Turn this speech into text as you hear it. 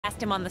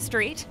arrest him on the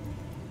street.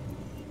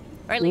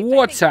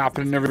 What's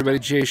happening, everybody?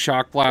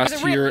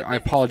 JayShockblast here. I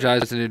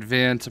apologize in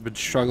advance. I've been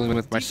struggling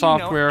with my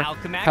software.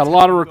 Had a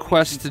lot of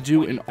requests to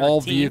do an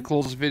all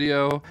vehicles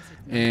video,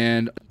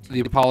 and the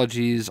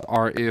apologies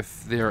are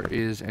if there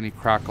is any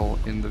crackle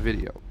in the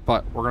video.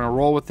 But we're going to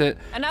roll with it,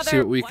 see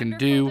what we can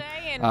do,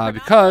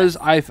 because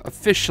I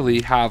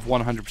officially have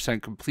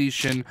 100%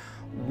 completion.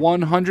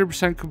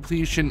 100%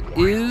 completion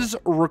is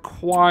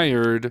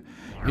required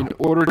in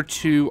order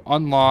to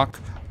unlock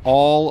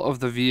all of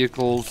the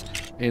vehicles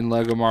in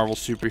LEGO Marvel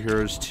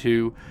Superheroes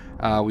 2.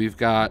 We've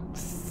got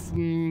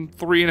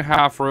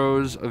 3.5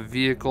 rows of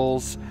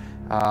vehicles.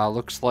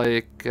 Looks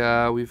like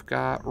we've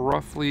got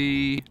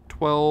roughly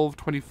 12,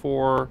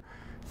 24,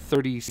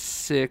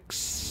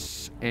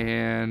 36,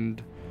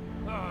 and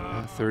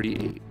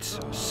 38.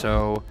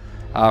 So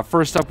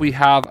first up we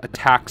have a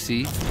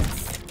taxi.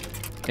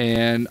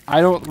 And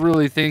I don't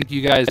really think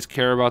you guys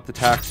care about the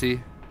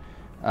taxi.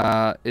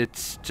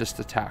 It's just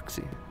a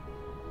taxi.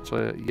 It's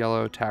a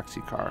yellow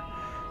taxi car.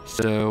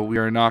 So we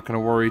are not going to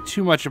worry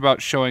too much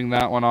about showing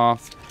that one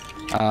off.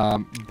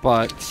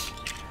 But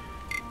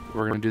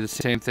we're going to do the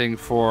same thing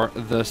for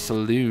the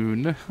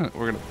saloon.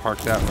 We're going to park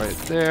that right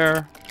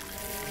there.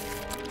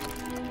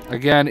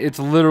 Again, it's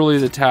literally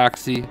the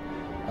taxi,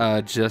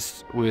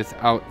 just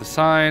without the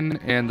sign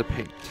and the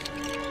paint.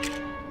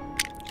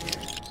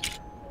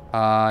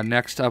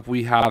 Next up,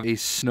 we have a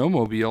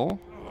snowmobile.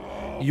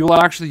 You will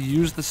actually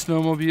use the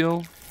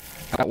snowmobile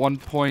at one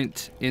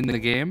point in the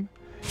game.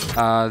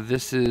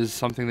 This is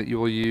something that you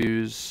will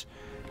use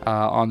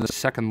on the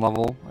second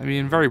level. I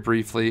mean, very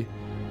briefly.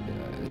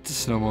 It's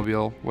a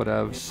snowmobile,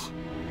 whatevs.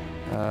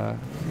 I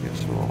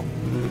guess we'll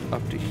move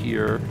up to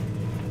here.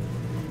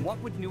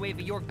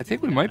 I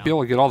think we might be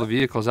able to get all the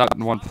vehicles out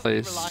in one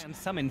place.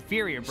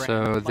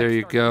 So there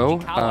you go.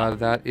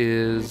 That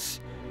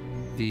is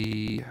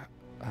the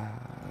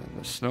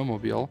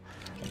snowmobile.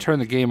 I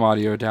turned the game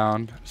audio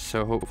down,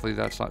 so hopefully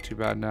that's not too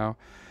bad now.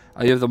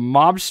 You have the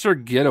mobster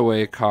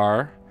getaway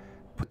car.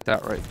 Put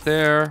that right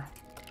there.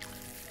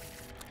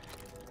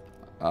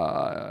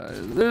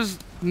 There's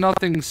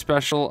nothing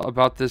special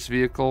about this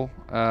vehicle,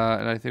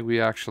 and I think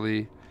we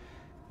actually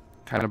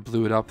kind of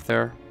blew it up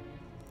there.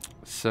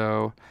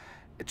 So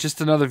it's just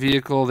another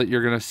vehicle that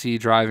you're going to see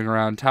driving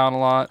around town a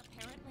lot.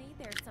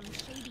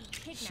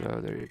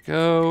 So there you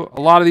go.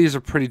 A lot of these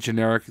are pretty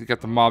generic. You got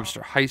the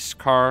mobster heist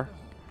car.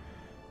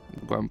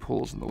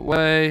 Gwenpool's in the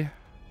way.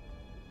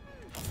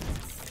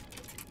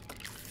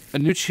 A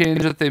new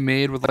change that they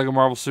made with LEGO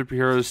Marvel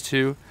Superheroes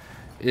 2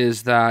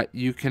 is that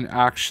you can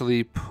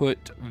actually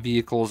put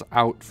vehicles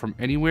out from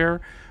anywhere.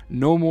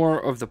 No more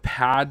of the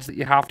pads that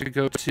you have to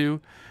go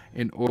to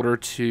in order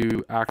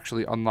to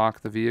actually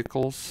unlock the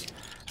vehicles,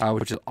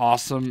 which is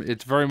awesome.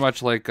 It's very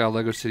much like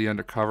LEGO City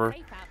Undercover.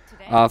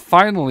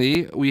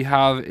 Finally, we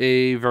have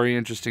a very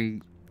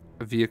interesting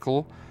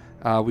vehicle.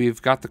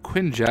 We've got the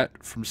Quinjet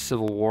from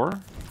Civil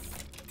War.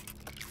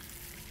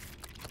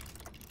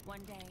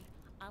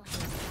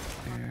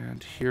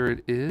 And here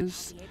it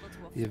is,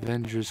 the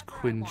Avengers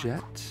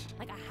Quinjet.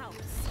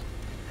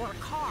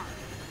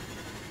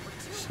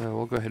 So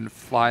we'll go ahead and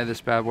fly this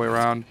bad boy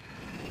around.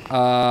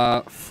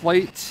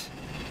 Flight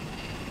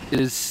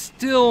is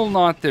still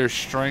not their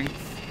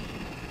strength.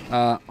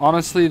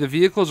 Honestly, the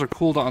vehicles are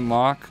cool to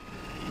unlock,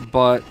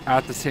 but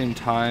at the same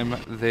time,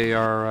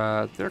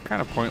 they're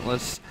kind of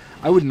pointless.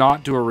 I would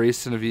not do a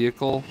race in a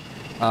vehicle.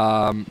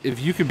 If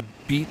you can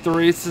beat the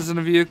races in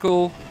a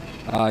vehicle,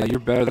 you're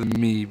better than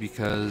me,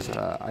 because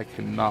I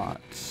cannot.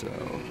 So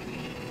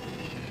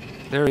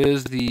there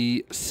is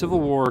the Civil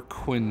War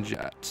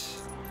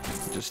Quinjet.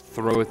 Just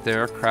throw it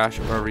there, crash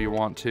it wherever you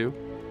want to.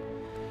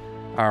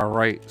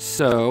 Alright,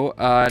 so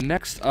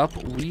next up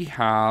we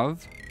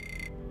have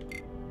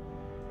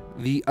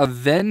the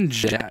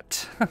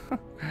Avenjet.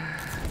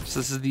 So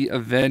this is the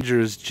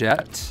Avengers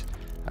jet.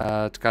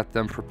 It's got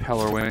them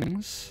propeller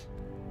wings.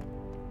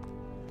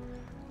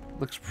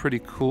 Looks pretty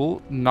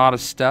cool. Not a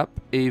step.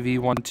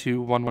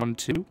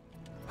 AV12112.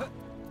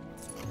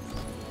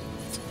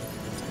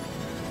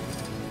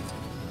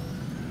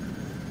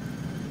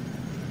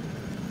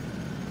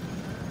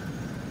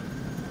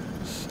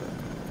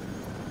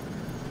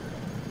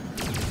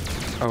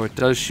 Oh, it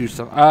does shoot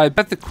stuff. I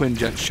bet the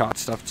Quinjet shot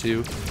stuff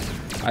too.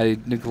 I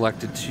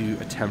neglected to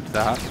attempt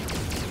that.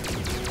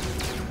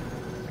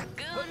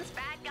 Goons,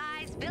 bad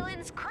guys,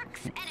 villains,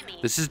 crooks,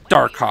 enemies. This is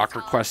Darkhawk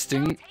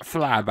requesting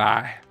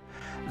flyby.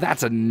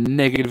 That's a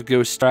negative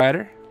Ghost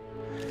Rider.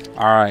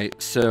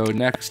 Alright, so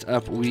next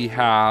up we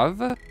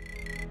have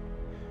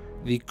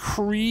the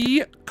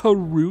Kree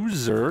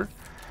Cruiser.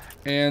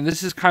 And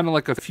this is kind of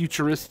like a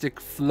futuristic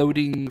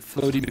floating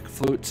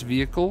McFloats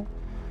vehicle.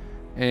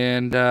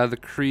 And the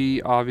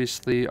Kree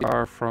obviously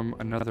are from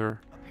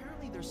another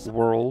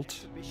world.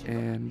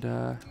 And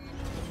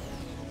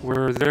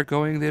where they're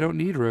going, they don't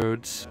need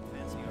roads.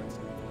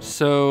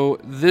 So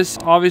this,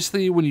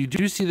 obviously, when you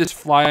do see this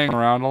flying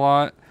around a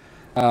lot,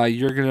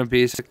 you're going to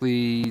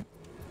basically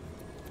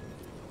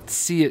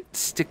see it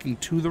sticking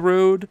to the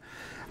road.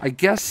 I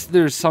guess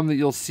there's some that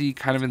you'll see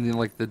kind of in the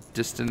like the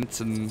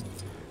distance and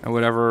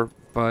whatever,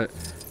 but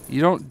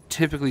you don't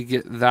typically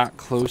get that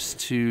close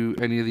to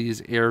any of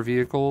these air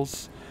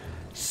vehicles.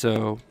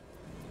 So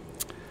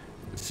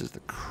this is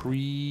the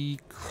Kree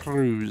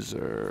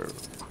Cruiser.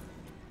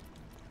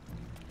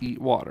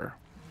 Eat water.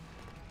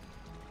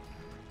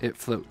 It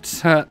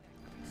floats.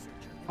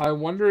 I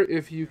wonder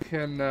if you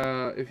can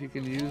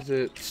use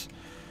it.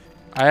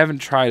 I haven't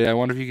tried it. I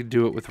wonder if you could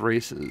do it with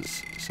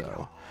races.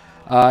 So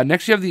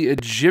next you have the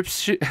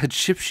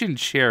Egyptian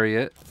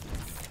chariot,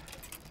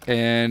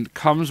 and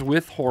comes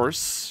with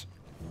horse.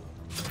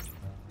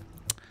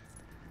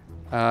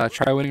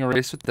 Try winning a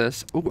race with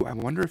this. Ooh, I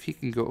wonder if he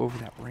can go over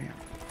that ramp.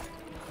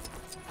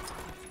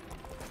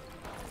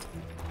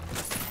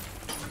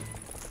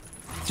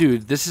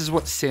 Dude, this is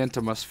what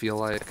Santa must feel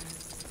like.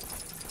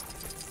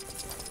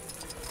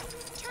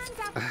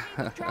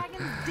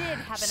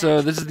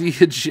 So this is the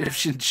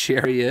Egyptian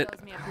chariot.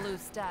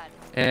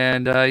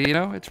 And, you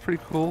know, it's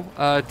pretty cool.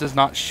 It does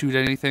not shoot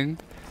anything.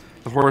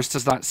 The horse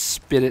does not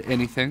spit at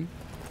anything.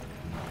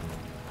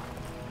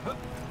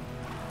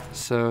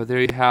 So there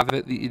you have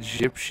it, the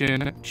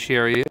Egyptian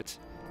chariot.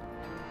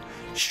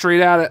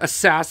 Straight out of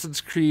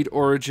Assassin's Creed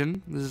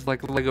Origin. This is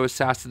like Lego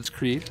Assassin's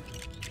Creed.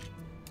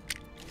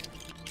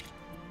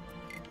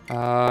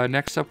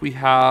 Next up we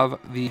have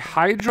the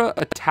Hydra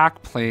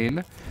attack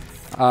plane.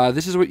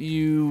 This is what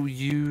you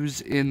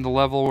use in the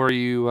level where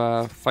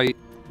you fight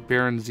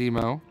Baron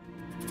Zemo.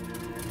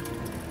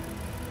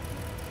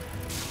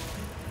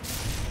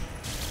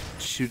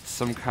 Shoots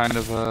some kind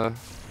of a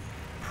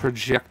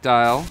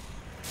projectile.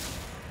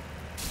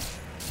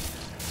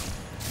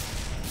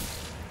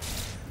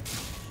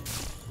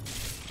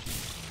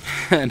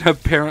 And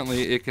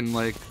apparently it can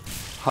like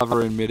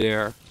hover in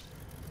midair.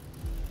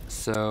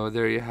 So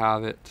there you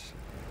have it.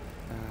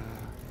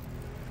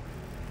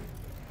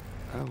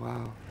 Oh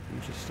wow,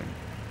 interesting.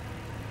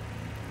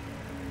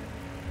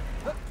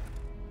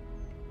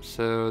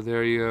 So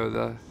there you go,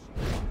 the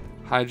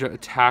Hydra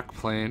attack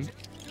plane.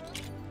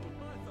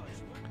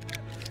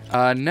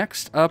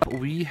 Next up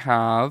we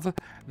have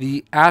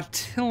the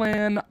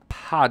Attilan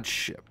pod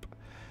ship.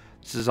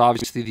 This is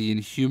obviously the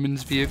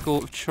Inhumans vehicle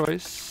of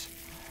choice.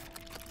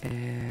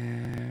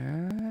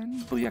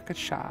 And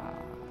booyakasha.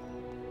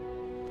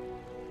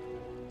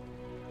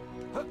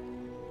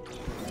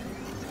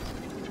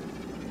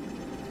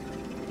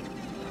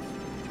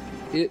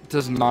 It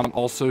does not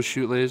also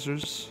shoot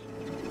lasers.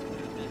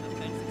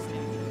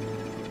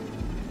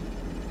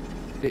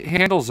 It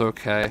handles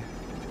okay.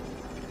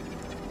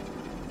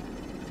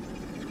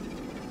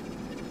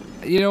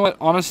 You know what?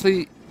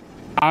 Honestly,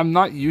 I'm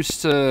not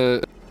used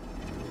to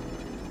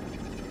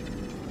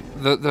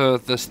the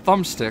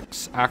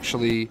thumbsticks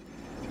actually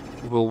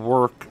will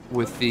work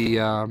with the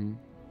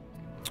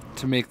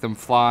to make them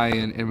fly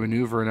and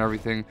maneuver and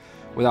everything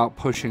without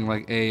pushing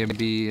like A and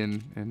B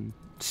and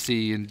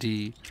C and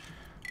D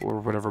or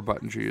whatever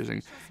buttons you're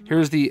using.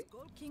 Here's the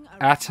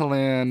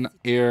Attilan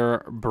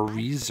Air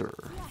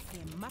Breezer.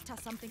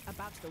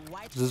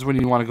 This is when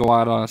you want to go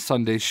out on a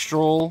Sunday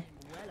stroll,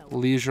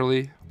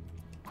 leisurely.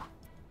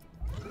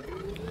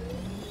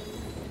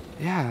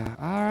 Yeah,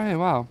 alright,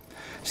 wow.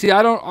 See,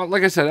 I don't,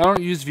 like I said, I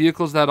don't use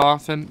vehicles that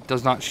often. It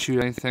does not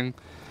shoot anything.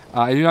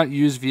 I do not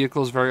use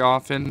vehicles very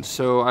often,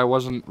 so I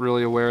wasn't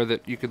really aware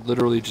that you could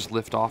literally just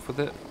lift off with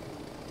it.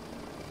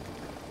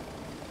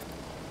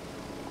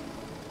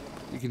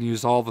 You can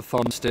use all the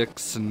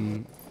thumbsticks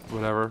and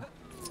whatever.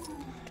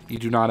 You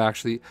do not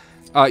actually...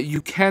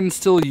 you can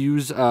still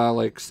use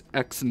like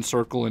X and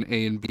circle and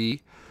A and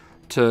B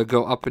to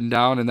go up and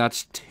down, and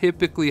that's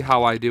typically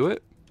how I do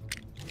it.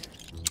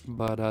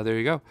 But there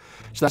you go.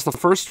 So that's the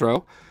first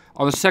row.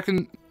 On the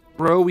second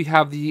row, we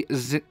have the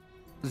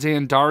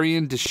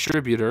Xandarian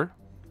Distributor,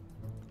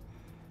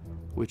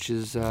 which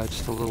is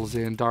just a little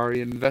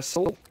Xandarian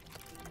vessel.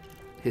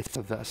 It's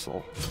a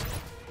vessel.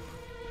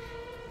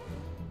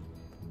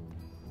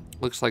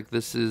 Looks like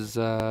this is...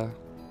 Nope.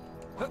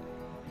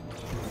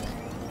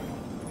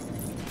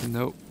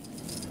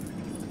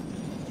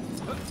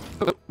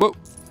 Oh, whoa,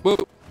 whoa.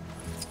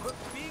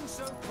 Being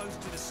so close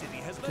to the city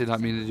has Did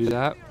not mean to do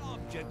that.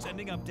 objects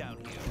ending up down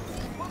here.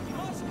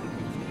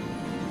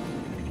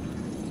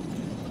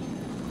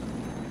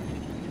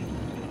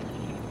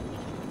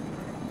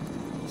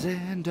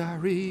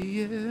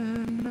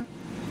 Xandarian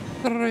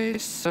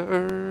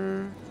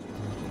Racer.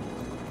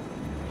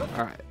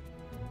 Alright.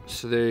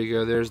 So there you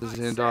go. There's the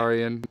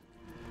Xandarian.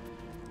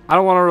 I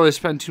don't want to really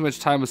spend too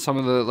much time with some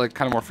of the like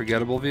kind of more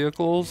forgettable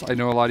vehicles. I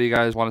know a lot of you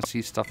guys want to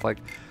see stuff like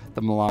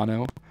the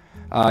Milano.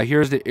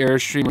 Here's the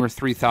Airstreamer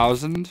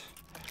 3000.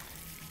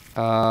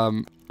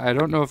 I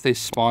don't know if they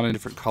spawn in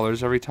different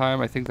colors every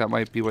time. I think that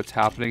might be what's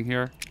happening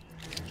here.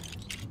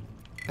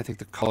 I think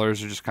the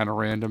colors are just kind of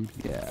random.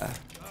 Yeah.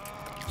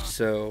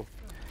 So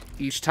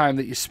each time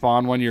that you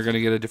spawn one, you're going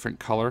to get a different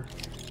color.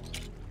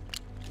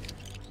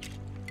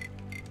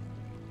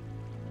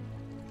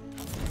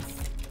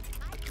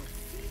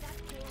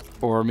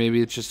 Or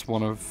maybe it's just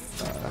one of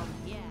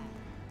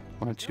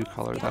two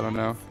colors. I don't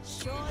know.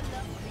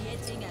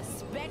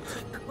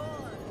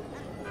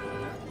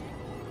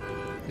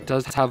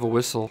 does have a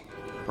whistle.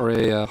 Or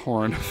a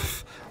horn.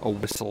 A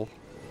whistle.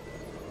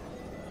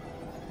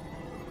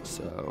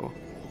 So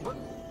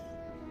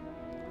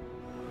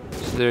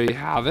there you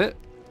have it.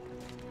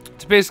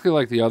 It's basically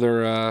like the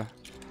other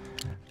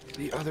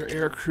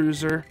air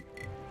cruiser.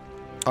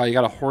 Oh, you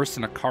got a horse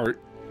and a cart.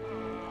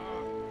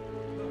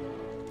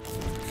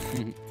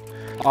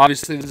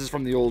 Obviously, this is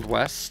from the Old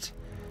West.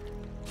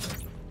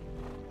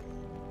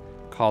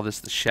 Call this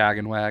the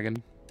shaggin'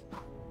 wagon.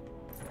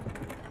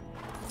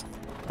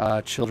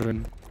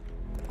 Children,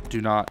 do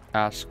not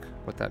ask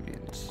what that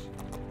means.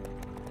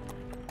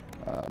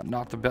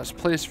 Not the best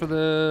place for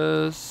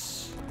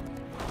this.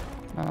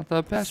 Not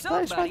the best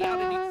place for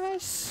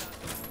this.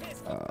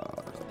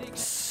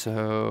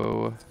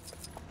 So,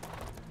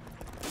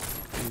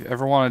 if you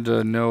ever wanted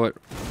to know it.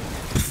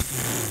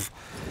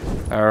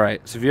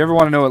 Alright, so if you ever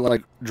want to know what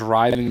like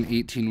driving an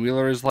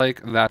 18-wheeler is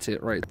like, that's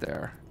it right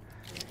there.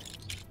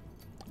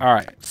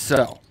 Alright,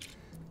 so.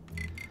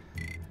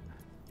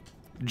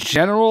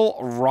 General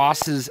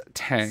Ross's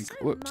tank.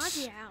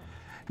 Whoops.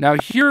 Now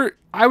here,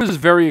 I was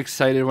very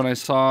excited when I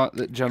saw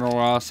that General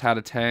Ross had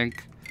a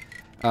tank.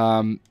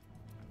 But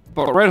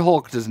Red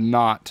Hulk does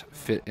not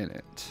fit in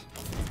it.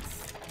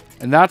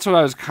 And that's what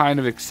I was kind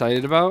of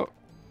excited about.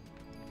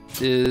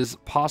 Is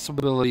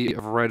possibility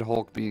of Red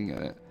Hulk being in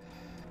it.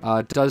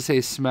 It does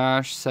say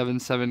Smash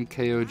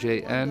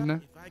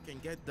 77KOJN.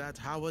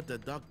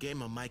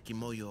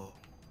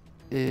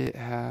 It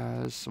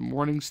has some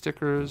warning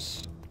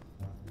stickers.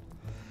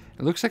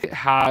 It looks like it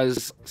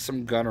has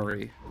some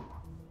gunnery.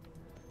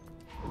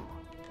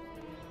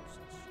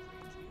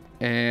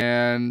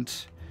 And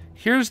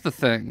here's the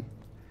thing.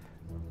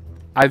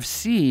 I've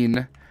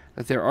seen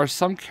that there are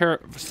some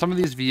of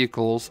these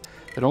vehicles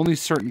that only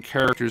certain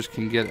characters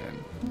can get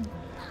in.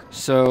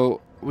 So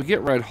we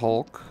get Red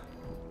Hulk.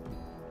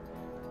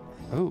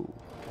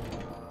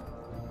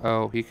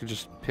 Oh, he could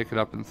just pick it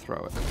up and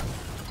throw it.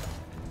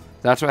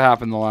 That's what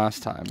happened the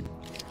last time.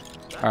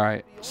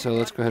 Alright, so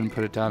let's go ahead and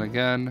put it down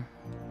again.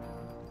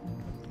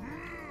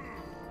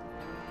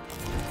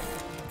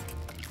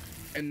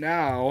 And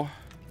now,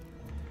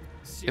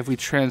 if we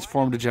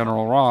transform to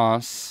General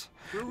Ross...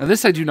 Now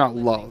this I do not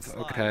love,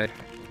 okay?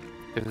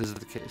 If this is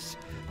the case.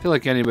 I feel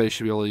like anybody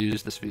should be able to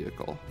use this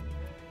vehicle.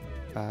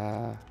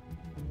 But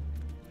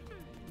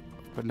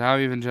now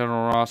even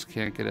General Ross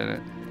can't get in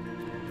it.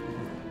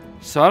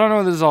 So I don't know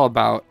what this is all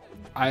about.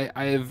 I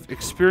have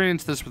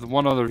experienced this with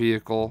one other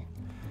vehicle.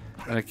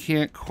 And I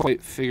can't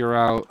quite figure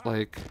out,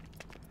 like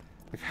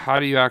how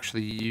do you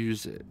actually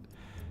use it?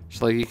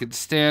 So, like, you can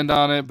stand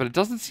on it, but it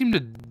doesn't seem to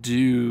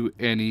do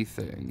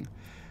anything.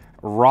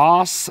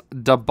 Ross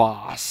da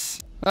Boss.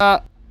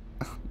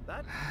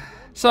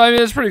 So, I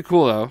mean, it's pretty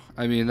cool, though.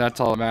 I mean, that's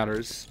all that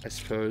matters, I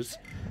suppose.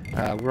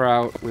 We're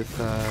out with,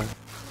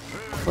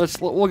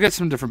 we'll get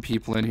some different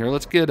people in here.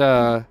 Let's get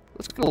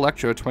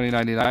Electro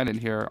 2099 in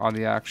here on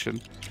the action.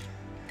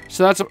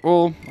 So that's,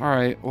 well,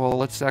 alright. Well,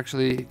 let's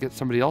actually get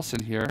somebody else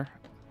in here.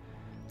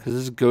 Because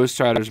this is Ghost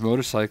Rider's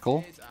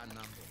motorcycle.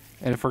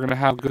 And if we're going to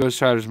have Ghost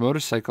Rider's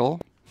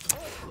motorcycle,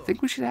 I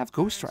think we should have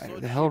Ghost Rider,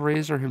 the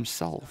Hellraiser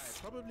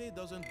himself.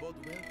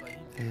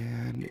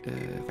 And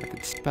if I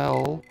could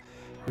spell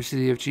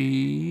RCDFG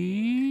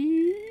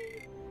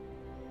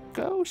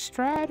Ghost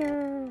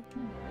Rider.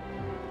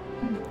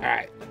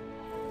 Alright.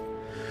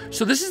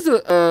 So this is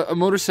a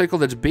motorcycle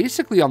that's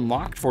basically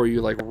unlocked for you,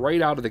 like,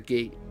 right out of the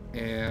gate.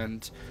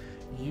 And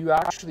you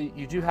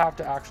do have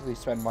to actually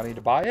spend money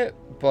to buy it,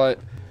 but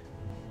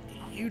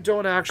you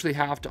don't actually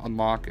have to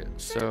unlock it.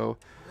 So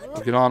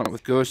you get on it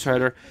with Ghost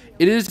Rider.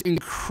 It is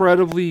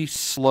incredibly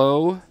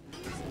slow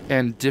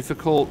and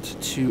difficult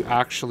to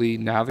actually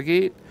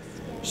navigate.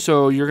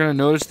 So you're going to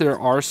notice there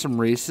are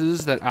some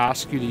races that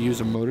ask you to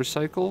use a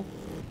motorcycle.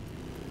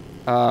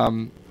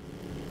 You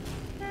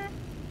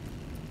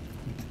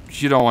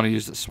don't want to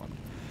use this one.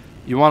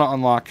 You want to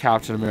unlock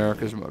Captain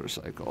America's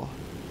motorcycle.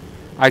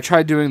 I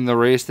tried doing the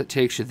race that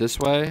takes you this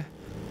way.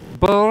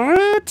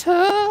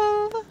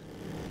 Brutal!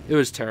 It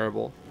was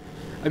terrible.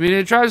 I mean,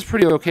 it drives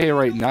pretty okay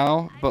right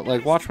now, but,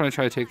 like, watch when I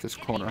try to take this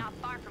corner.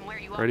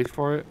 Ready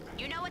for it?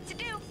 You know what to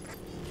do.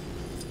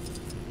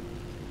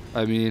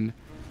 I mean,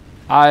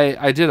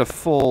 I did a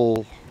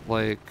full,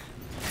 like,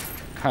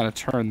 kind of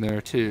turn there,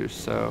 too,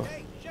 so...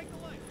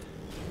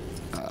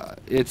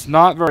 it's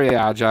not very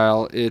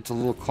agile. It's a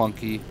little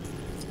clunky.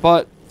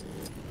 But,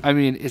 I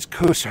mean, it's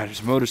Ghost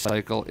Rider's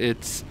motorcycle.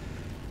 It's...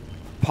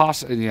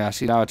 yeah,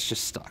 see, now it's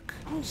just stuck.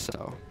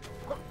 So...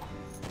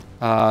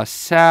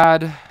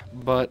 sad,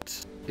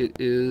 but it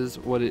is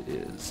what it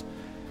is.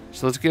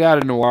 So let's get out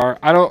of Noir.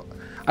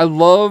 I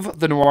love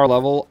the Noir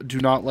level. Do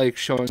not like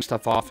showing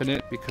stuff off in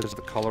it because of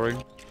the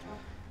coloring.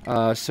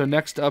 So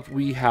next up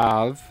we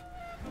have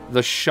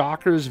the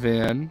Shockers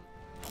van.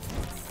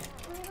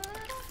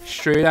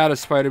 Straight out of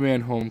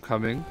Spider-Man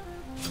Homecoming.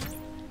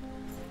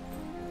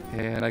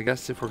 And I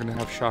guess if we're going to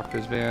have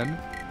Shockers van,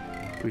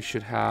 we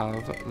should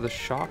have the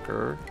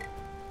Shocker.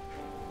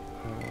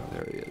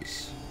 There he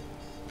is.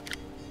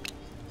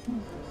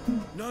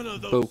 None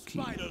of those Bokeh.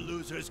 spider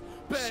losers.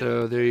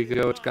 So there you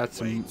go. It's got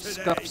some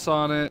scuffs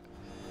on it.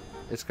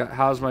 It's got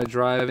how's my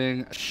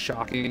driving?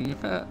 Shocking.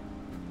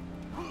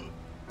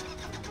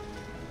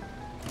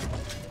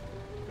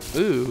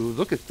 Ooh,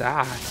 look at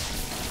that.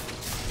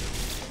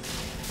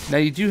 Now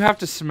you do have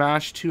to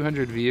smash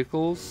 200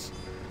 vehicles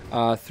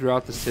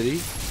throughout the city.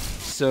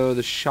 So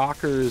the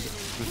Shocker's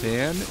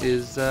van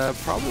is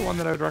probably one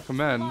that I would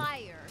recommend.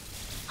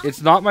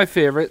 It's not my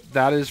favorite,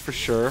 that is for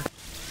sure.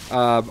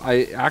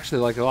 I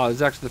actually like it a lot. This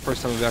is actually the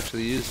first time I've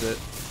actually used it.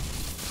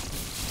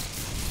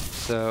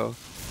 So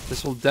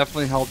this will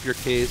definitely help your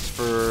case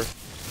for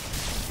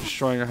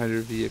destroying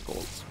 100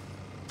 vehicles.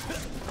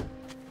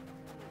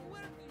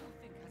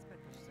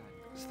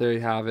 So there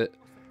you have it.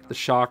 The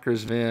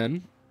Shocker's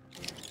van.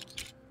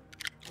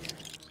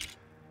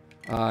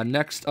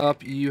 Next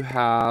up you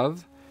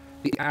have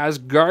the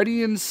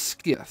Asgardian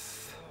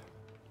Skiff.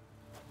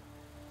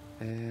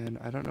 And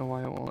I don't know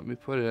why it won't let me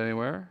put it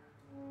anywhere.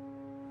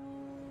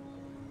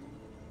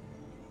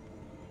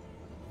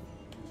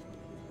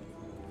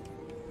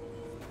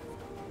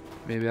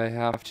 Maybe I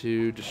have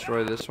to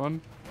destroy this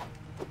one.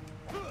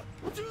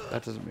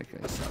 That doesn't make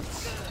any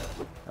sense.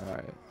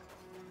 Alright.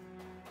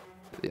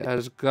 The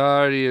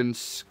Asgardian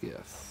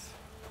Skiff.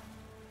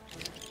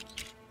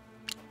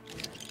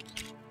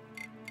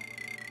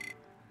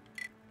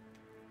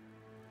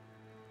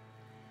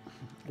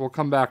 We'll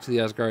come back to the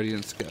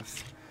Asgardian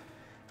Skiff.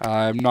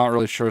 I'm not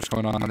really sure what's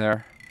going on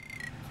there.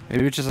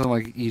 Maybe it's just in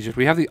like Egypt.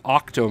 We have the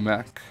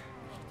Octomech.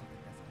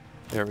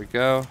 There we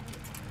go.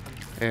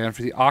 And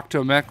for the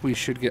Octomech, we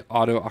should get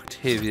Otto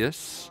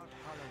Octavius.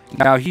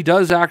 Now, he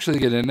does actually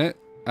get in it.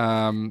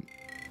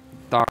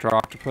 Dr.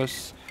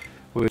 Octopus,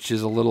 which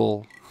is a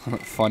little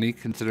funny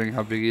considering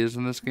how big he is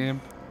in this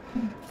game.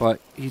 But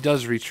he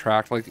does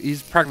retract. Like,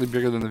 he's practically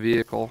bigger than the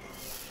vehicle.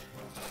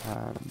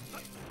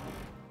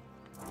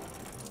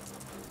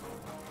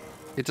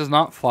 It does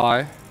not fly.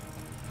 It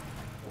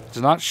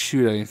does not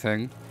shoot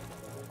anything.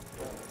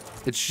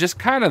 It's just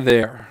kind of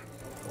there.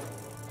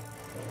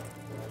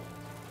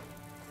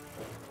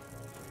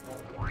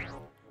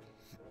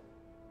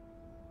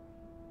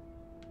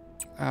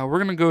 We're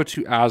going to go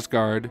to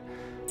Asgard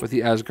with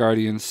the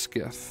Asgardian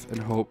Skiff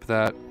and hope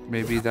that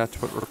maybe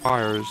that's what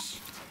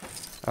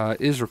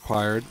is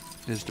required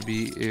is to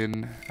be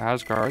in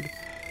Asgard.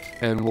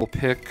 And we'll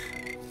pick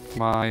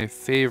my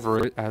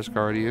favorite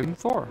Asgardian,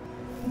 Thor.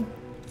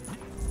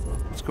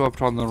 Let's go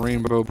up on the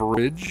Rainbow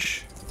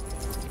Bridge.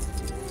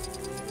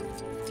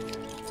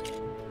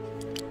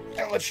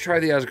 And let's try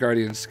the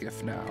Asgardian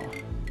Skiff now.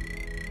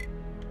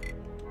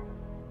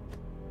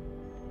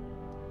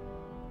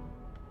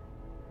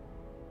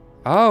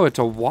 Oh, it's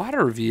a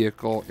water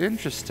vehicle.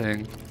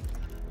 Interesting.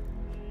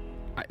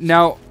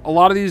 Now, a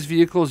lot of these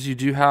vehicles you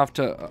do have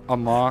to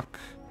unlock.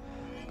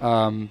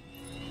 Oh,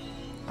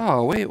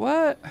 wait,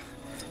 what?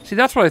 See,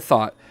 that's what I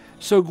thought.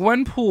 So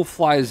Gwenpool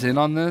flies in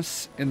on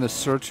this in the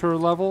Surtur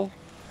level.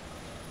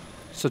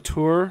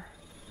 Surtur.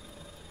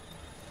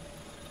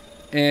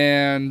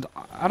 And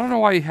I don't know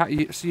why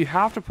so you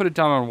have to put it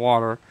down on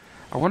water.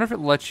 I wonder if it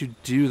lets you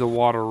do the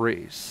water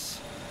race.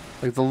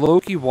 Like the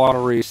Loki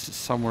water race is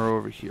somewhere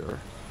over here.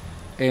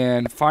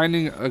 And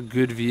finding a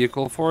good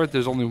vehicle for it,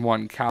 there's only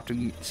one,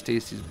 Captain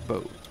Stacy's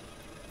boat.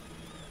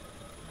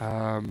 But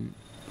I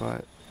don't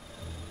know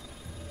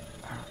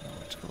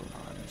what's going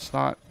on. It's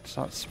not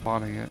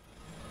spawning it.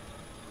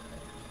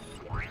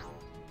 Yeah,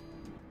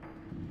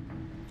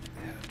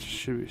 it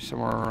should be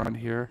somewhere around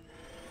here.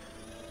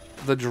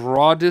 The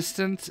draw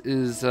distance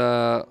is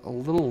a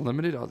little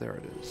limited. Oh, there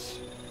it is.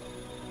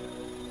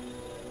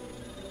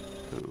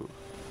 Ooh.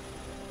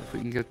 If we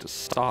can get it to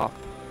stop.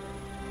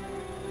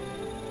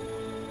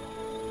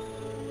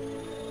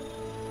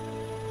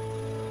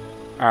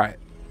 Alright,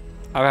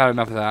 I've had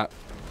enough of that.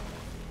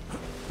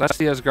 That's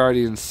the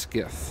Asgardian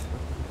Skiff.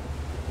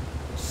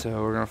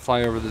 So we're going to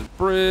fly over this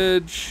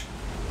bridge.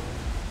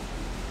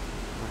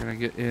 We're going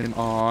to get in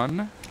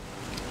on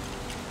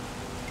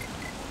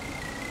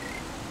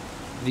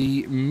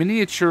the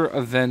miniature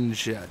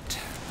Avenjet.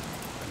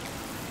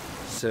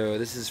 So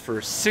this is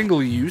for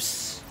single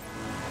use,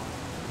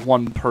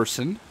 one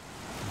person.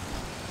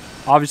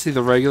 Obviously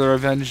the regular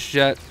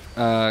Avenjet,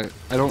 I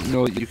don't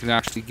know that you can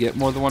actually get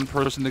more than one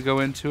person to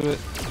go into it,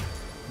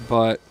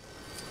 but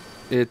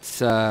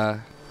it's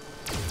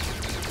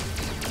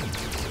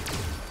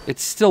it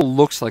still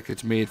looks like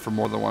it's made for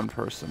more than one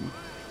person.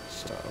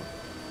 So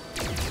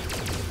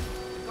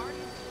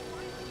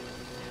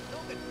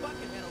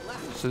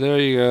there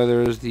you go.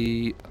 There's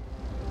the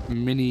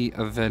mini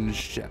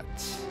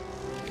Avenjet.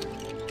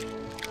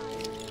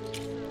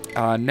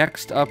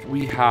 Next up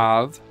we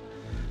have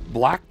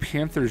Black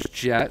Panther's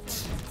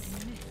jet.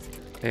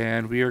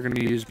 And we are going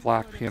to use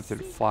Black Panther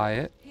to fly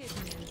it.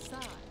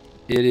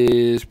 It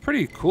is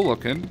pretty cool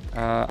looking.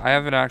 I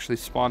haven't actually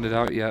spawned it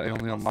out yet. I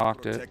only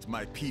unlocked it.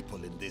 My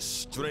people in this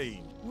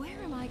strain. Where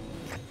am I?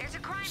 There's a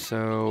crime.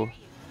 So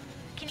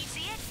Can you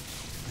see it?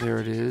 there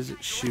it is.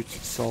 It shoots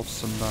itself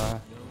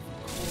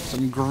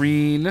some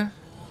green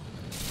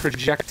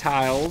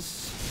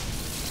projectiles.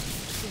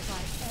 If I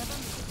ever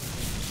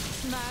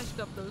smashed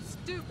up those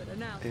stupid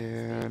announcements.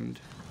 And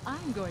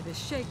I'm going to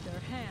shake their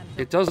hand.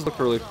 It does look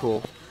really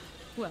cool.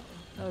 Well,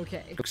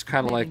 okay. Looks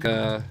kind of like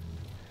a,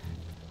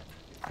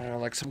 I don't know,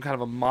 like some kind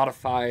of a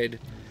modified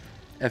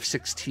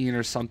F-16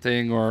 or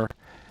something, or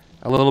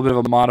a little bit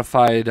of a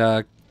modified,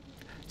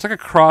 it's like a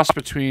cross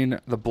between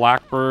the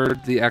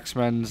Blackbird, the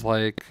X-Men's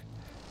like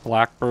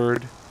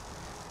Blackbird,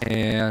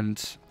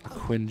 and a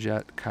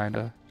Quinjet, kind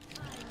of.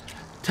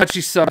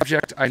 Touchy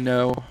subject, I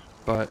know,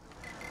 but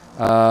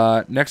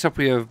next up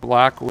we have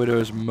Black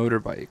Widow's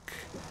Motorbike.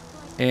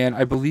 And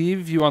I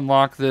believe you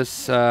unlock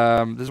this,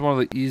 this is one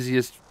of the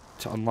easiest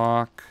to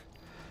unlock.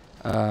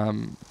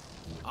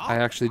 I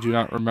actually do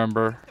not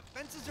remember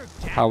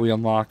how we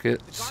unlock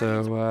it,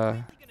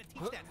 so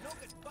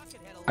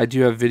I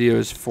do have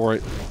videos for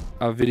it,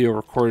 a video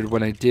recorded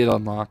when I did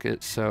unlock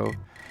it, so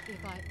you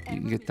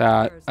can get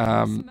that.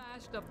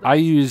 I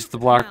used the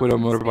Black Widow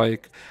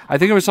motorbike. I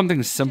think it was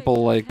something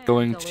simple like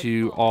going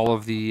to all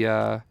of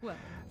the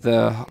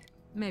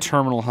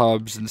terminal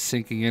hubs and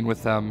syncing in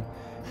with them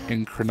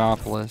in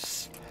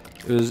Chronopolis.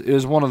 It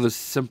was one of the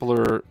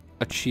simpler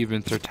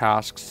achievements or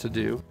tasks to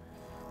do.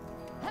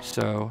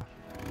 So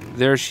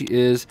there she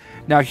is.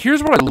 Now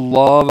here's what I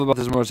love about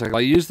this motorcycle.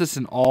 I use this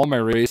in all my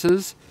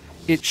races.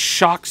 It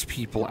shocks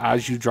people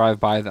as you drive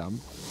by them,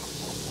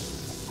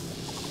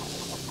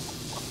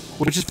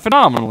 which is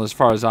phenomenal as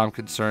far as I'm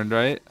concerned,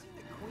 right?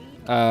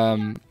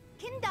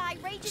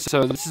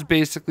 So this is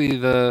basically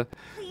the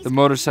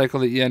motorcycle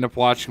that you end up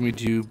watching me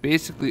do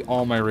basically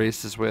all my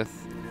races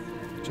with.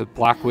 So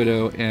Black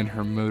Widow and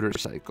her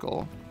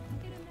motorcycle.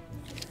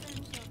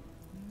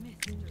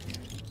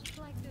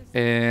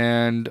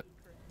 And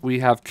we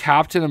have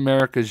Captain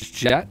America's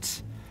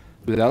jet.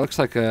 Ooh, that looks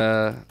like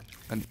an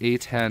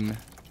A-10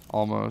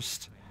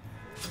 almost.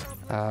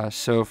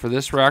 So for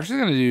this, we're actually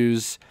going to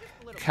use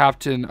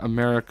Captain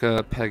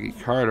America Peggy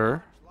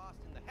Carter.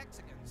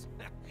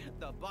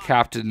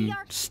 Captain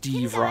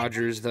Steve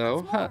Rogers,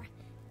 though. Huh.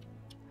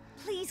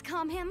 Please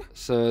calm him.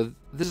 So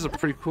this is a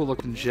pretty cool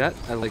looking jet.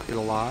 I like it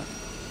a lot.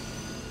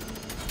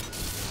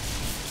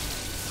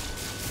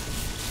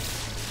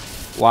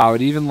 Wow,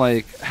 it even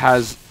like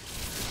has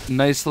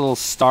nice little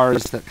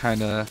stars that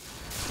kind of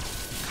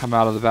come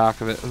out of the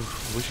back of it. Ooh,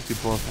 I wish you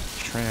could blow up that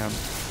tram.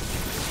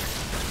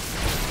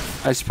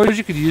 I suppose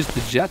you could use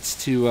the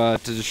jets to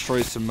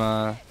destroy some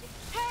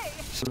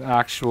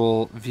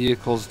actual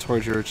vehicles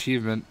towards your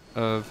achievement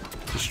of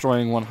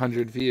destroying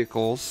 100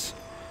 vehicles.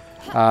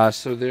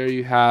 So there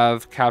you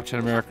have Captain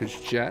America's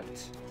jet.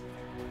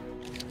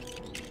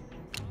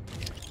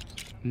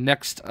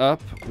 Next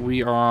up,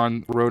 we are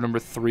on row number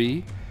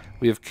 3.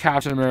 We have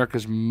Captain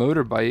America's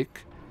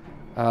motorbike.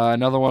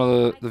 Another one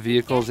of the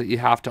vehicles that you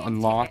have to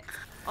unlock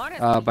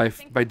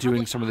by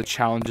doing some of the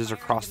challenges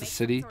across the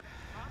city.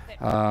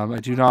 I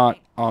do not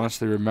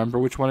honestly remember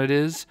which one it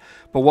is,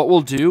 but what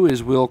we'll do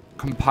is we'll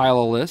compile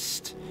a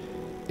list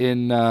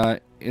in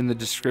the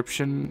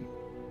description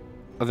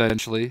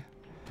eventually.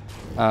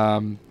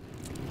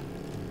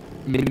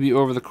 Maybe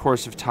over the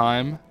course of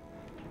time,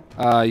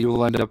 you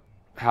will end up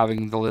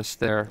having the list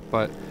there,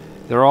 but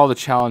they're all the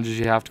challenges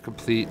you have to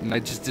complete, and I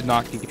just did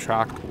not keep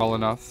track well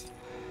enough.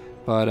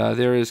 But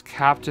there is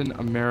Captain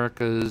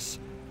America's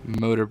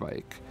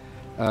motorbike.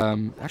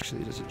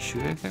 Actually, does it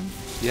shoot anything?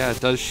 Yeah, it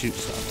does shoot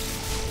stuff.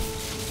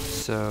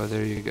 So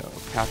there you go,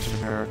 Captain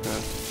America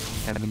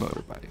and the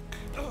motorbike.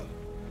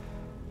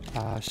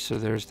 So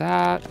there's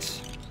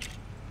that.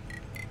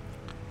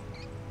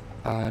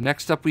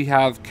 Next up we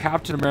have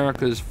Captain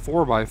America's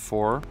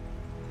 4x4.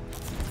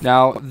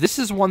 Now, this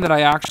is one that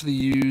I actually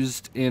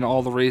used in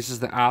all the races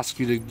that ask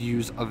you to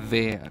use a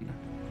van.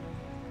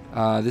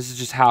 This is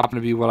just happened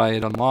to be what I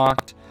had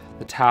unlocked,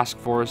 the task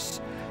force.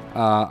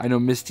 I know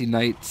Misty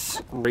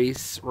Knight's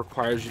race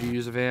requires you to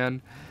use a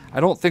van. I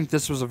don't think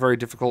this was a very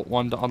difficult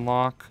one to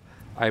unlock.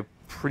 I'm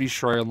pretty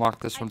sure I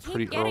unlocked this one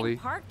pretty early.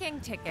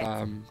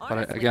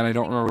 But again, I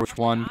don't remember which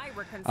one.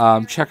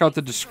 Check out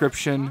the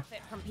description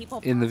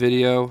in the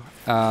video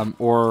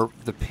or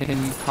the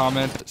pinned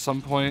comment at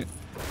some point,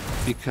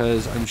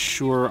 because I'm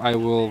sure I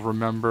will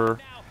remember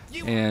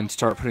and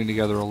start putting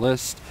together a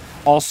list.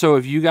 Also,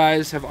 if you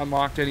guys have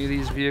unlocked any of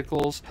these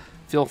vehicles,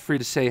 feel free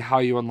to say how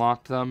you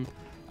unlocked them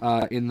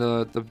in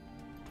the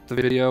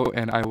video,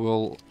 and I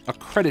will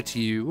accredit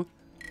you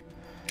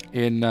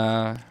in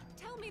there.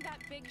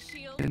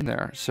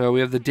 So we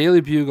have the Daily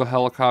Bugle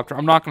helicopter.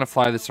 I'm not going to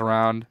fly this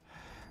around.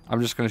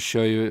 I'm just going to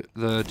show you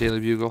the Daily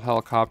Bugle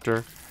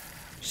helicopter.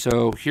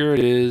 So here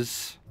it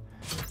is.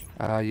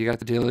 You got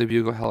the Daily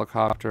Bugle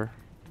helicopter.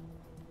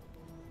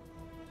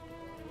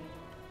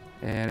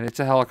 And it's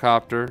a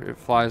helicopter. It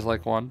flies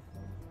like one.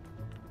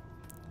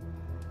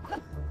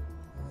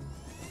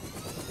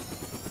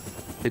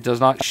 It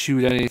does not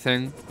shoot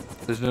anything.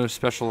 There's no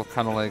special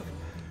kind of like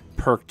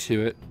perk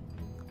to it.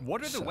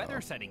 What are the weather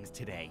settings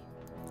today?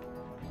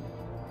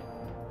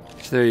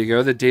 So there you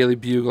go, the Daily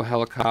Bugle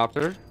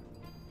helicopter.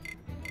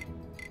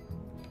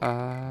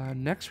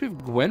 Next we have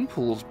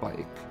Gwenpool's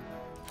bike.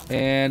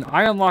 And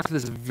I unlocked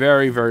this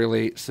very, very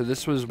late, so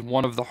this was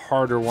one of the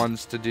harder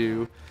ones to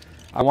do.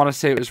 I want to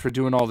say it was for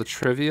doing all the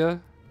trivia.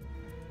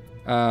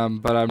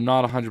 but I'm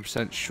not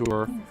 100%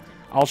 sure.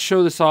 I'll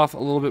show this off a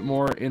little bit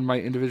more in my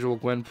individual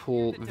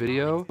Gwenpool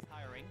video.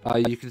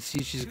 You can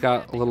see she's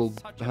got a little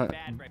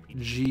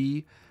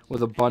G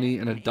with a bunny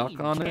and a duck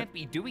on it. Can't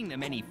be doing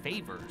them any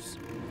favors.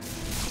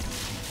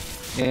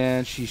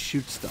 And she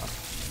shoots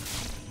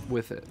stuff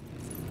with it.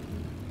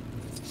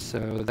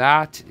 So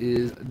that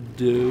is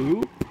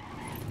dope.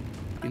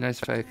 Be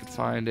nice if I could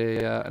find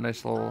a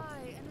nice little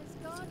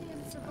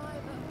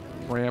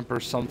ramp or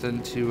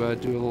something to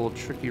do a little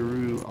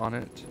tricky-roo on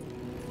it.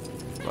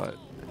 But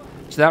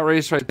so that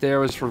race right there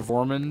was for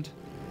Vormund,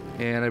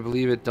 and I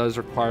believe it does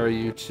require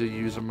you to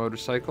use a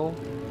motorcycle.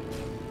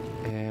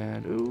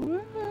 And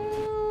ooh,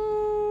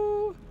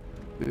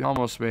 we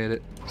almost made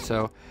it.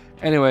 So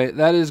anyway,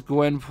 that is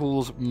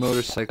Gwenpool's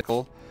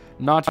motorcycle.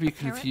 Not to be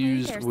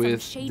confused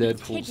with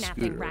Deadpool's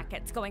scooter.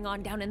 Rackets going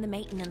on down in the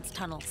maintenance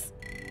tunnels.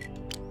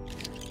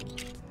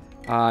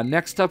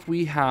 Next up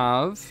we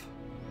have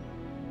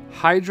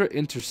Hydra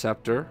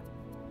Interceptor.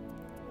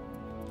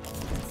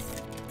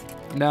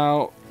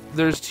 Now,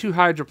 there's two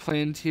Hydra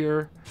planes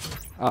here.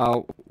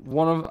 I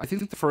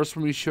think the first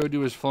one we showed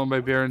you was flown by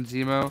Baron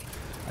Zemo.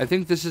 I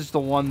think this is the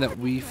one that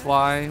we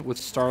fly with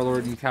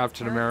Star-Lord and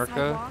Captain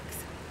America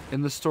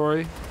in the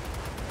story.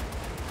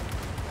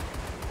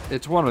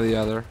 It's one or the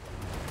other.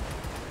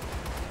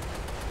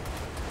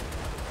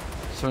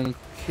 So in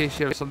case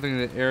you have something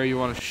in the air you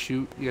want to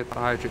shoot, you get the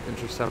Hydra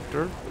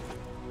Interceptor.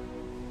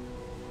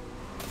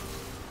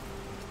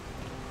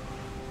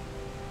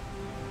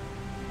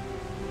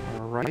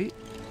 Alright.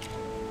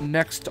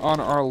 Next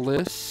on our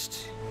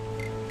list,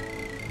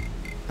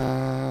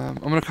 I'm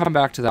going to come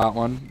back to that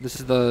one. This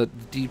is the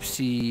Deep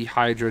Sea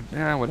Hydra.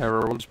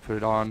 Whatever, we'll just put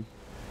it on.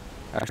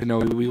 Actually, no,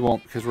 we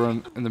won't, because we're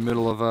in the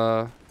middle of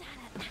a...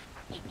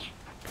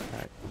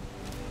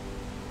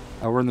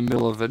 we're in the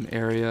middle of an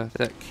area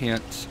that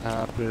can't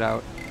put it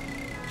out.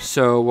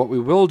 So what we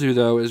will do,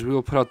 though, is we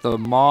will put out the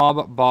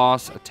Mob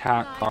Boss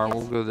Attack Car.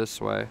 We'll go this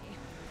way.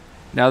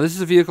 Now, this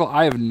is a vehicle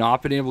I have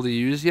not been able to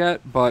use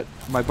yet, but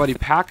my buddy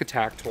Pack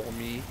Attack told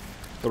me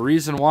the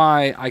reason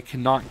why I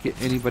cannot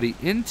get anybody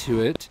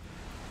into it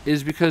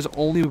is because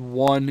only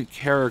one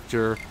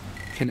character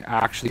can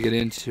actually get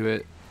into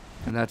it,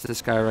 and that's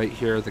this guy right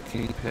here, the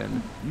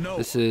Kingpin.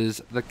 This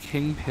is the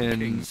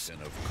Kingpin's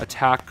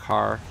attack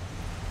car.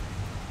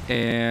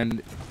 And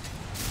it's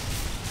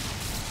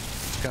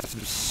got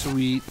some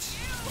sweet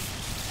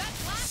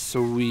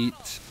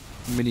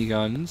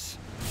miniguns.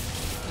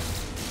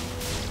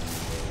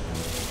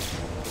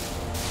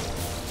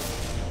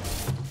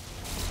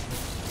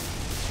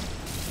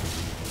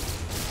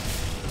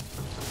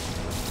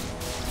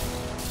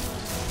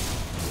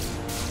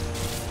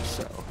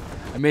 So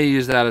I may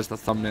use that as the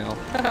thumbnail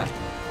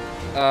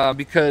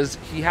because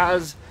he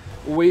has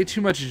way too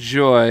much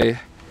joy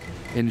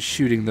in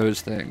shooting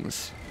those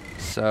things.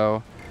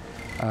 So,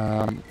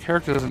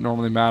 character doesn't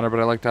normally matter, but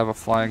I like to have a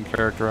flying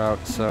character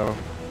out, so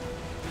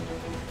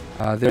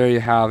there you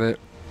have it.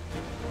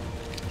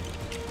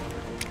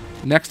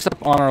 Next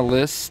up on our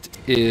list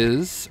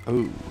is,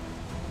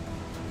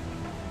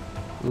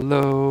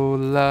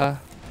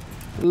 Lola,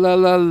 la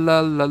la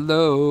la la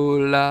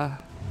Lola.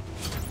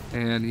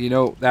 And you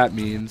know what that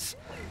means.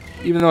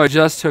 Even though I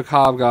just took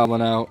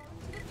Hobgoblin out,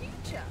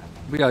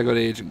 we gotta go to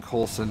Agent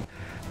Coulson.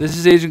 This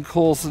is Agent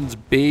Coulson's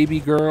baby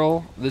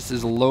girl. This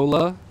is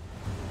Lola.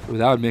 Ooh,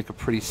 that would make a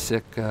pretty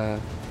sick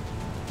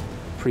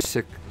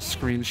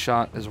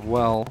screenshot as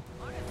well.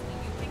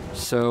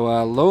 So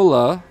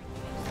Lola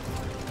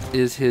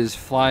is his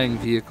flying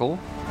vehicle,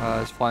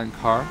 his flying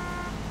car.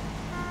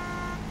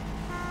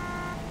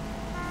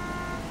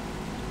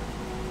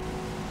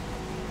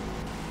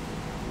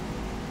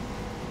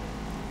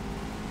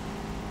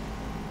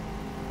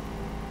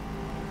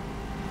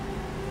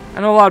 I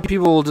know a lot of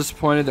people were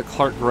disappointed that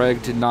Clark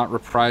Gregg did not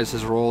reprise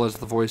his role as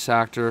the voice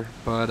actor,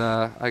 but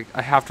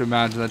I have to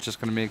imagine that's just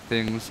going to make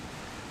things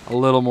a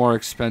little more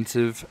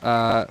expensive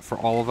for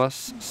all of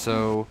us.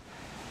 So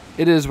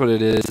it is what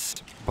it is,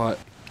 but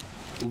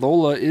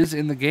Lola is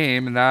in the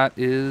game, and that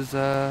is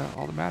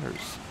all that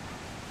matters.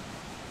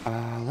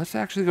 Let's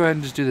actually go ahead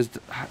and just do this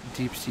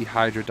Deep Sea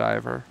Hydra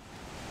Diver.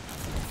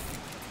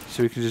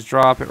 So we can just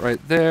drop it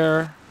right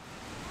there,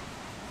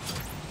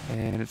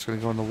 and it's going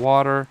to go in the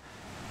water.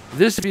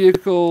 This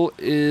vehicle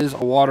is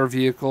a water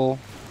vehicle,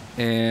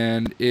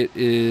 and it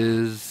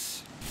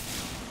is,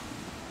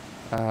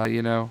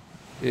 you know,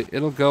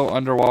 it'll go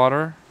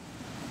underwater.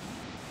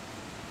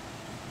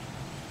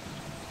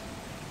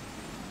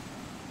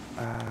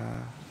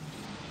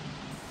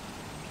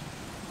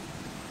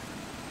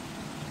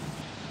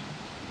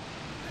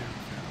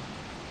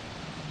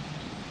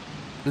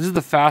 This is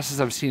the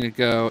fastest I've seen it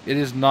go. It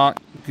is not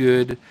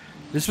good.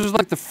 This was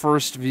like the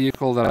first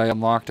vehicle that I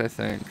unlocked, I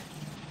think.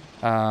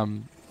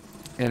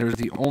 And it was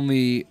the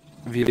only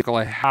vehicle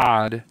I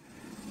had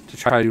to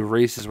try to do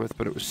races with,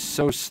 but it was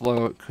so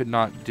slow it could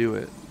not do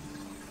it.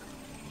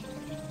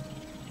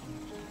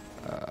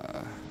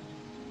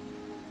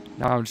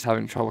 Now I'm just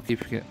having trouble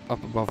keeping it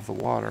up above the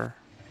water.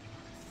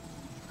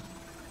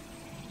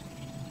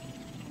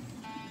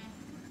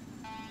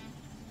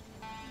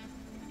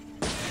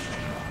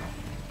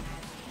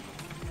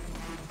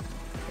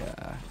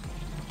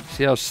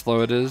 See how slow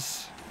it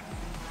is?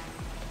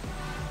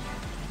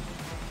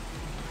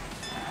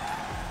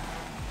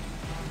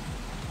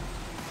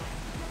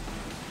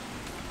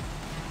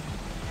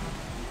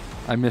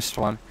 I missed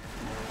one.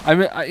 I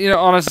mean, you know,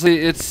 honestly,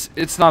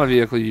 it's not a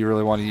vehicle you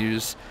really want to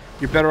use.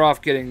 You're better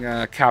off getting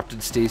Captain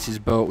Stacy's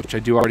boat, which I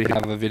do already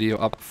have a video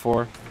up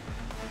for.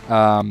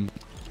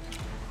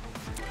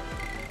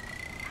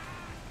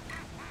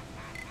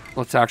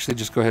 Let's actually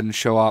just go ahead and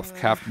show off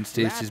Captain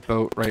Stacy's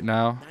boat right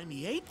now.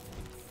 98?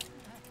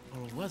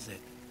 Or was it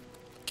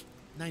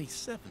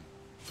 97?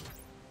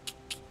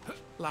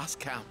 Lost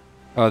count.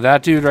 Oh,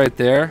 that dude right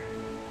there,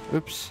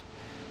 oops,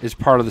 is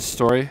part of the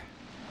story.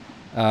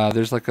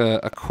 There's like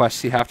a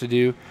quest you have to do.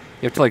 You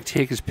have to like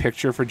take his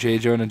picture for J.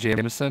 Jonah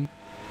Jameson.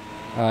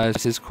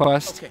 It's his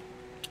quest. Okay.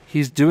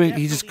 He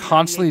just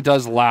constantly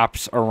does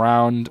laps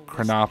around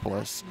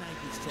Chronopolis.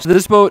 So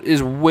this boat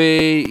is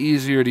way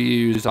easier to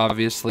use,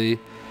 obviously,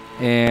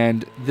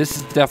 and this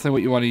is definitely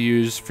what you want to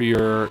use for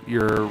your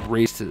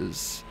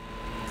races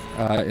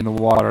in the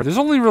water. There's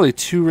only really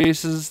 2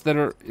 races that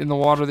are in the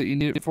water that you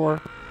need it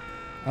for.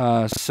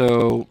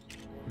 So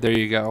there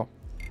you go.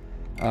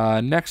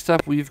 Next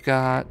up, we've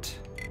got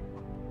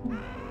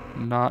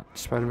not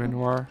Spider-Man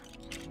Noir.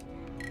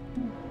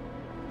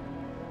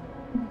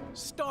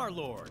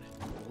 Star-Lord,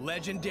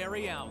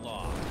 legendary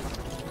outlaw.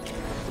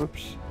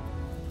 Oops.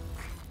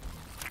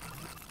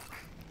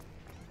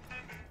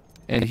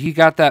 And he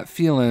got that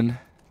feeling.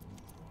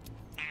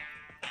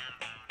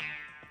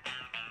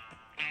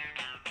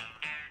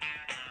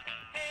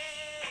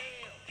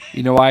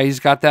 You know why he's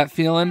got that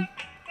feeling?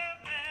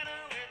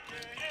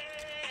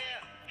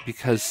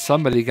 Because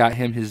somebody got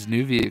him his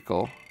new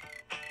vehicle.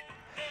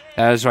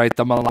 That is right,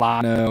 the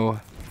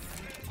Milano.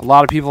 A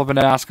lot of people have been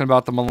asking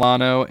about the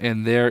Milano,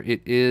 and there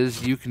it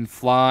is. You can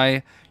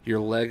fly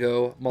your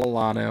Lego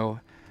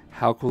Milano.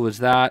 How cool is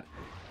that?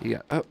 You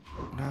got,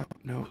 oh,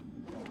 no.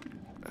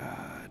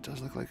 It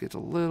does look like it's a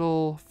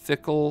little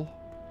fickle.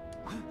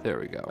 There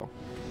we go.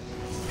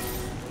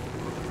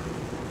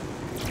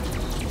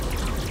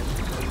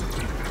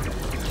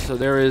 So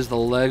there is the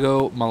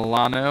Lego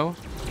Milano.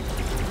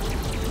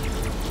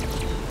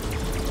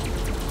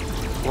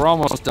 We're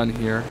almost done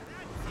here.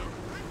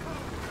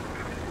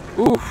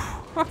 Oof.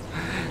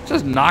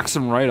 Just knocks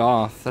him right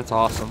off. That's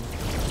awesome.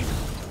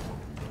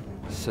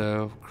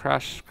 So,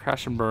 crash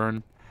and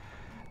burn.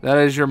 That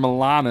is your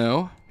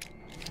Milano.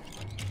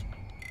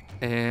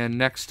 And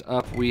next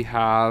up we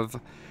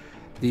have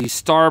the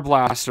Star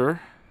Blaster.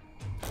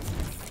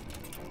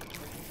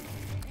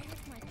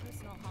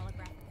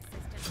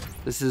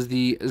 This is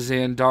the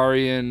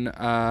Xandarian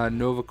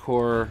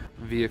Novacore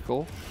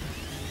vehicle.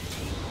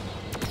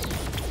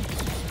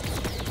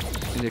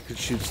 And it could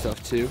shoot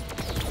stuff too.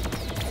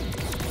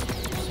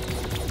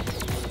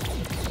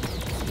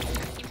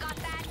 You've got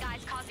bad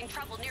guys causing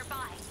trouble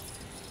nearby.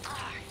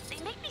 They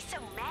make me so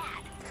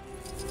mad.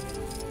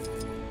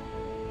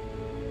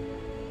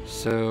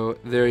 So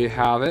there you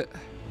have it.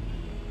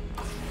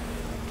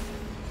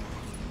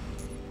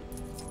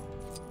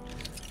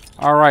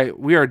 Alright,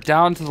 we are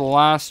down to the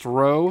last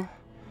row.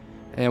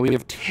 And we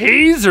have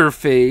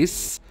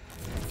Taserface.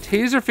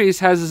 Taserface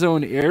has his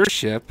own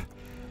airship.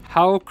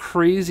 How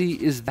crazy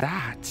is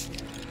that?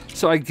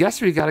 So I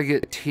guess we gotta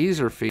get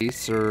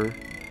Taserface, or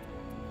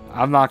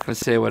I'm not gonna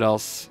say what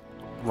else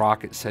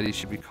Rocket said he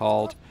should be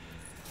called.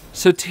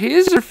 So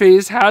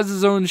Taserface has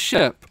his own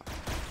ship.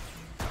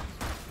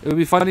 It would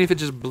be funny if it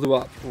just blew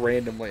up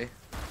randomly.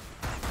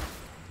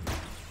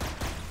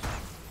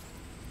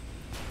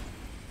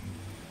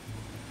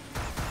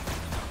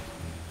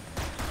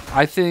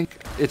 I think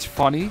it's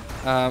funny.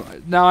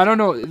 Now, I don't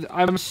know.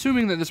 I'm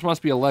assuming that this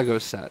must be a Lego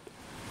set.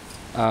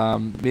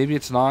 Maybe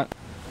it's not.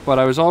 But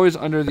I was always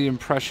under the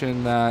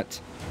impression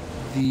that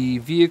the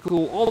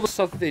vehicle, all the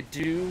stuff that they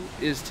do,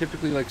 is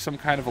typically like some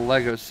kind of a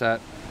Lego set.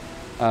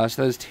 So that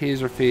is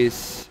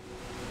Taserface,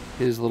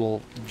 his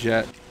little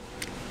jet.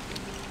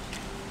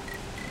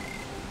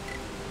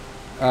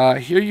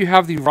 Here you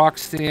have the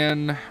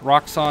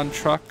Roxxon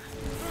truck.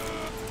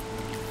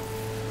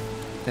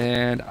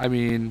 And, I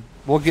mean,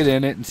 we'll get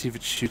in it and see if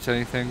it shoots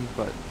anything,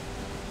 but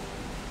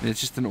I mean,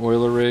 it's just an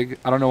oiler rig.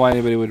 I don't know why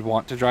anybody would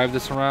want to drive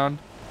this around.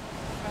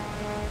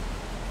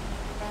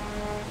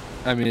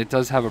 I mean, it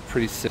does have a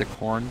pretty sick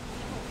horn,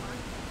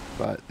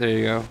 but there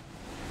you go.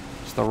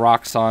 It's the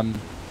Roxxon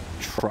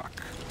truck.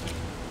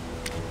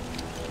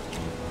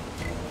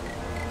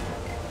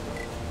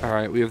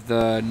 Alright, we have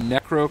the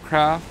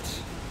Necrocraft.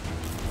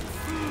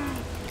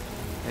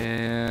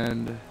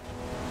 And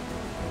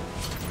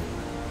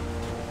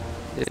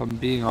if I'm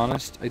being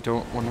honest, I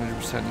don't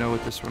 100% know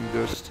what this one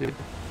goes to.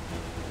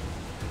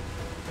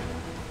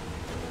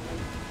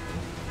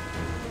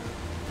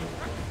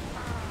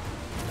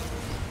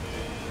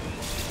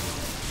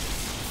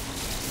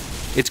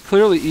 It's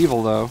clearly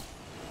evil, though.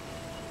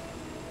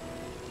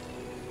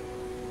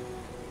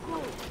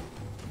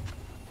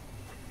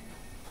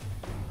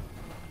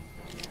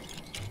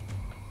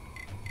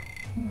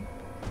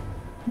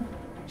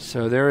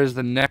 So there is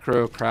the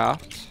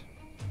Necrocraft.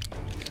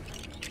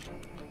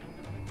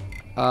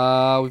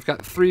 We've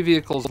got 3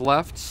 vehicles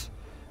left.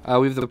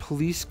 We have the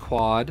police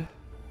quad.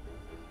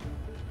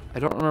 I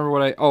don't remember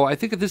what I... Oh, I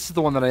think this is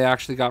the one that I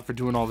actually got for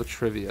doing all the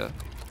trivia.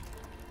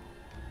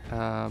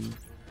 So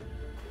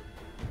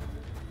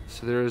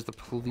there is the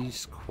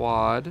police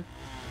quad.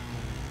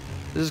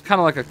 This is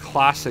kind of like a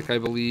classic, I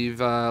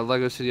believe.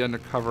 Lego City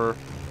Undercover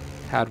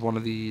had one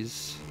of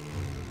these.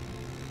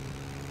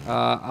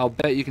 I'll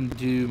bet you can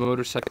do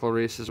motorcycle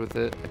races with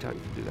it. I doubt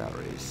you can do that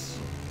race.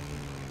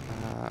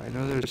 I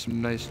know there's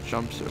some nice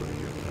jumps over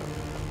here,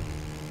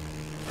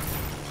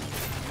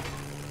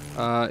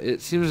 though.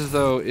 It seems as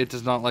though it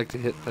does not like to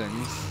hit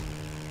things.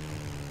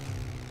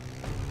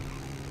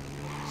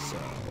 So,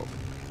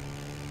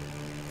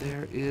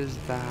 there is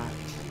that.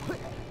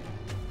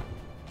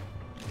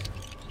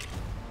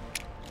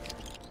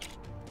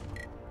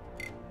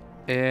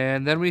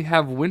 And then we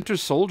have Winter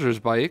Soldier's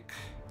bike.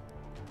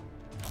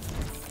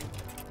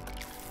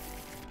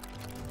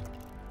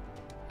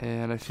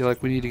 And I feel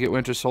like we need to get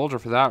Winter Soldier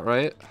for that,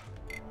 right?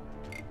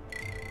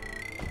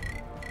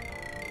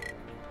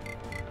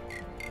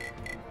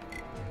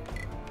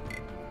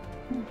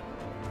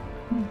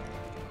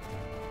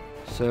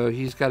 So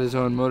he's got his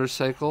own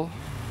motorcycle.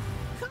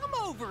 Come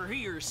over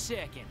here a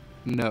second.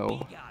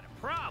 No. We got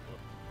a problem.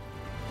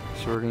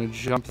 So we're gonna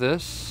jump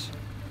this.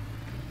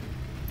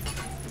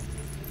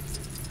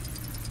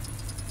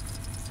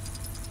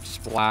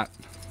 Splat.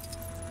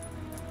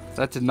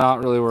 That did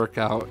not really work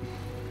out.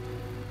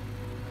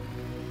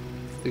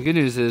 The good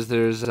news is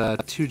there's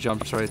 2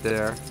 jumps right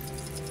there.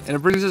 And it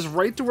brings us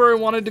right to where I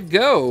wanted to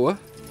go.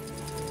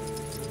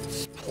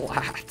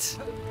 Splat.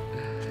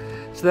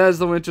 So that is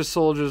the Winter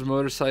Soldier's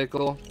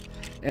motorcycle.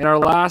 And our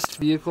last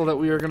vehicle that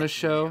we are going to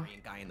show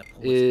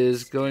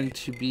is going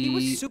to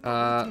be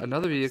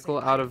another vehicle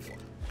out of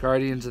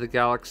Guardians of the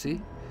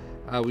Galaxy.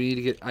 We need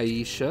to get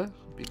Aisha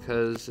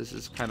because this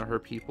is kind of her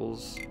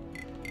people's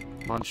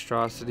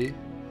monstrosity.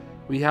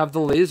 We have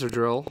the laser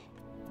drill.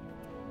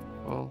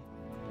 Well,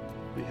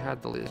 we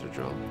had the laser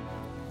drill.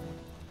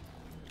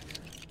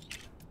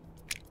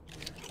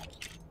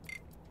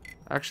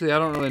 Actually, I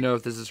don't really know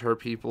if this is her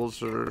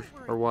people's or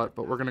what,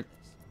 but we're gonna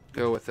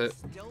go with it.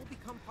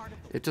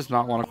 It does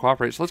not want to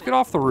cooperate, so let's get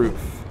off the roof.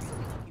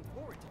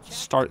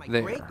 Start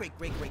there.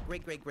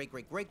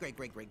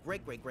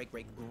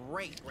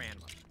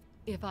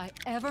 If I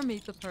ever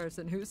meet the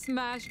person who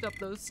smashed up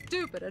those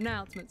stupid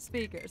announcement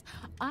speakers,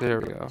 There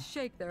I'm we gonna go.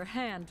 shake their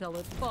hand till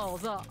it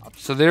falls off.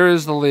 So there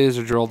is the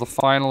laser drill, the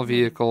final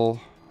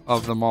vehicle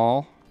of them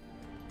all.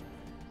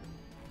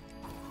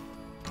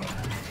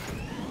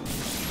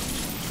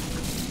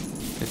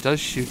 It does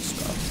shoot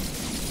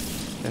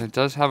stuff. And it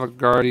does have a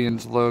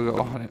Guardians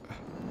logo on it.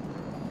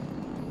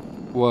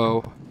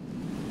 Whoa.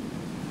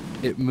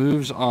 It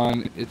moves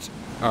on its...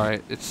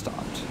 Alright, it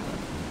stopped.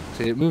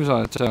 See, it moves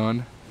on its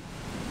own.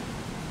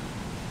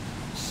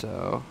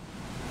 So...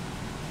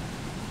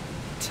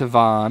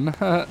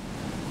 Tivan.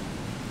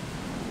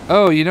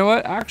 Oh, you know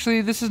what?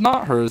 Actually, this is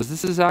not hers.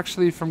 This is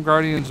actually from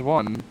Guardians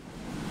 1.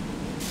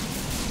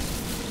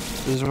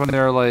 This is when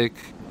they're, like,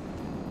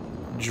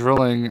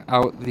 drilling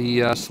out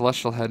the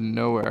Celestial Head in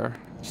nowhere.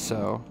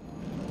 So...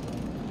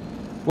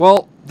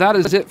 Well, that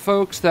is it,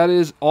 folks. That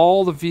is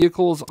all the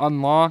vehicles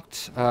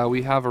unlocked.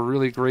 We have a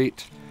really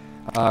great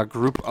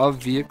group of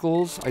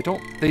vehicles.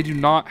 They do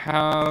not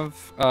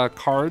have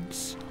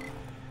cards,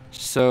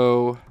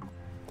 so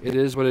it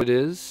is what it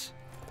is.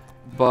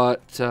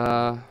 But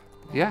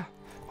yeah,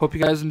 hope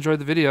you guys enjoyed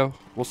the video.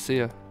 We'll see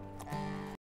ya.